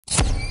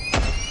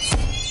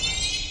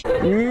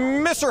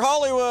Mr.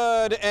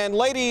 Hollywood, and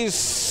ladies,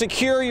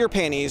 secure your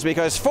panties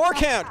because 4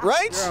 count,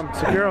 right?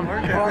 Secure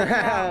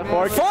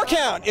them. 4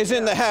 count is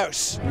in the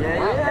house.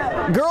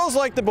 Girls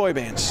like the boy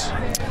bands.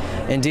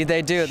 Indeed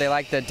they do. They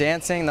like the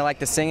dancing, they like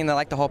the singing, they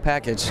like the whole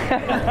package.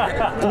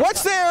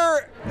 What's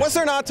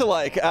there not to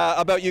like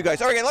about you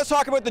guys? Okay, let's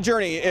talk about the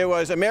journey. It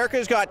was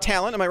America's Got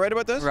Talent. Am I right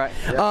about this? Right.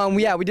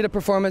 Yeah, we did a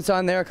performance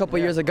on there a couple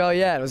years ago.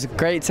 Yeah, it was a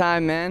great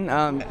time, man.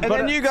 And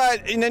then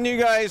you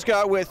guys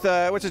got with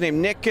what's his name,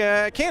 Nick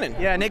Cannon.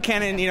 Yeah, Nick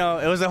Cannon. You know,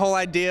 it was the whole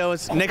idea. It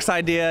was Nick's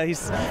idea.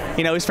 He's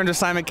friends with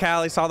Simon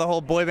Cowell. He saw the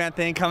whole boy band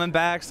thing coming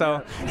back,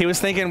 so he was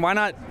thinking, why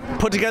not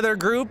put together a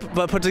group,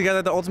 but put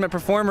together the ultimate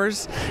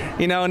performers.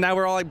 You know, and now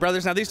we're all like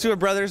brothers. Now these two are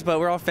brothers, but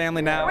we're all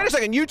family now. Wait a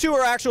second, you two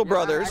are actual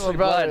brothers. Actual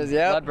brothers,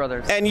 yeah. Blood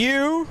brothers. And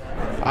you?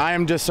 I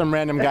am just some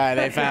random guy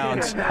they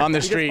found on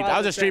the street. I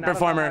was a street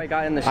performer.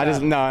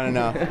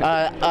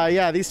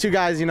 Yeah, these two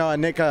guys, you know,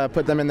 Nick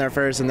put them in there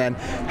first, and then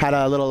had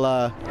a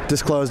little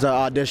disclosed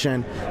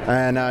audition,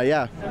 and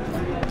yeah.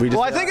 We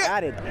just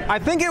I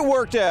think it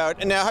worked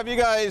out. And now, have you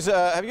guys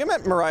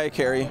met Mariah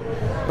Carey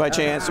by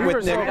chance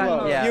with Nick?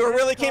 Yeah.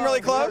 You came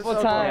really close.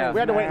 We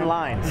had to wait in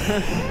line.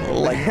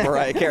 Like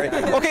Mariah Carey.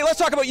 Okay, let's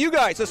talk about you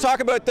guys. Let's talk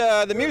about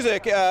the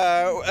music.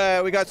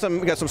 We got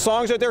some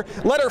songs out there.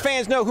 Let our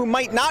fans know who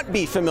might not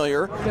be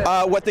familiar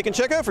what they can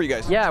check out for you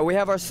guys. Yeah, we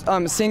have our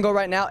single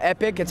right now,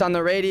 Epic. It's on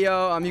the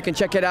radio. You can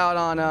check it out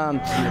on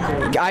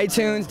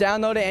iTunes,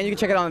 download it, and you can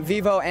check it on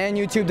Vivo and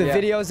YouTube. The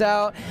video's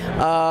out.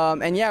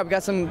 And yeah, we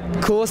got some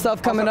cool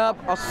stuff coming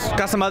up.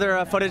 Got some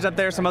other footage up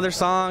there, some other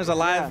songs, a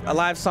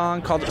live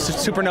song called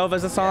Supernova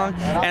is the song,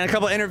 and a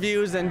couple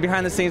interviews and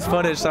behind the scenes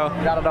footage. So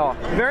got it all.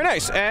 Very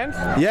nice. And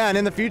yeah, and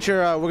in the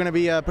future we're going to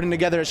be putting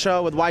together a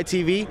show with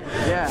YTV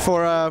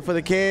for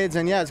the kids,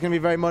 and yeah, it's going to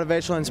be very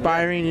motivational,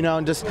 inspiring, you know,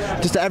 and just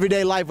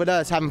everyday life with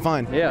us, having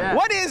fun. Yeah.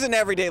 What is an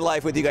everyday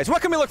life with you guys?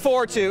 What can we look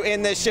forward to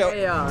in this show?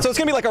 So it's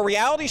going to be like a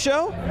reality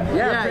show?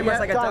 Yeah, pretty much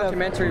like a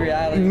documentary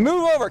reality.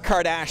 Move over,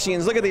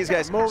 Kardashians. Look at these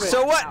guys.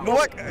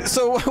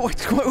 So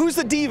who's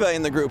the diva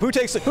in the group? Who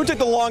took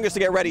the longest to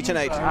get ready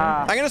tonight?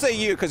 I'm going to say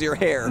you because of your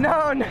hair.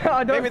 No,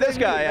 don't. Maybe this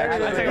guy,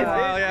 actually.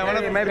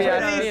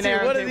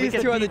 What are these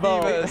two other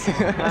divas?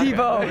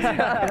 Divos.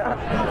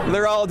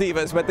 They're all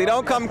divas, but they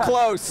don't come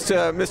close to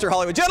Mr.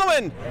 Hollywood.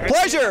 Gentlemen,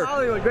 pleasure.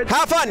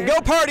 Have fun. Go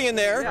party in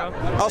there.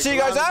 I'll see you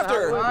guys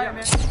after.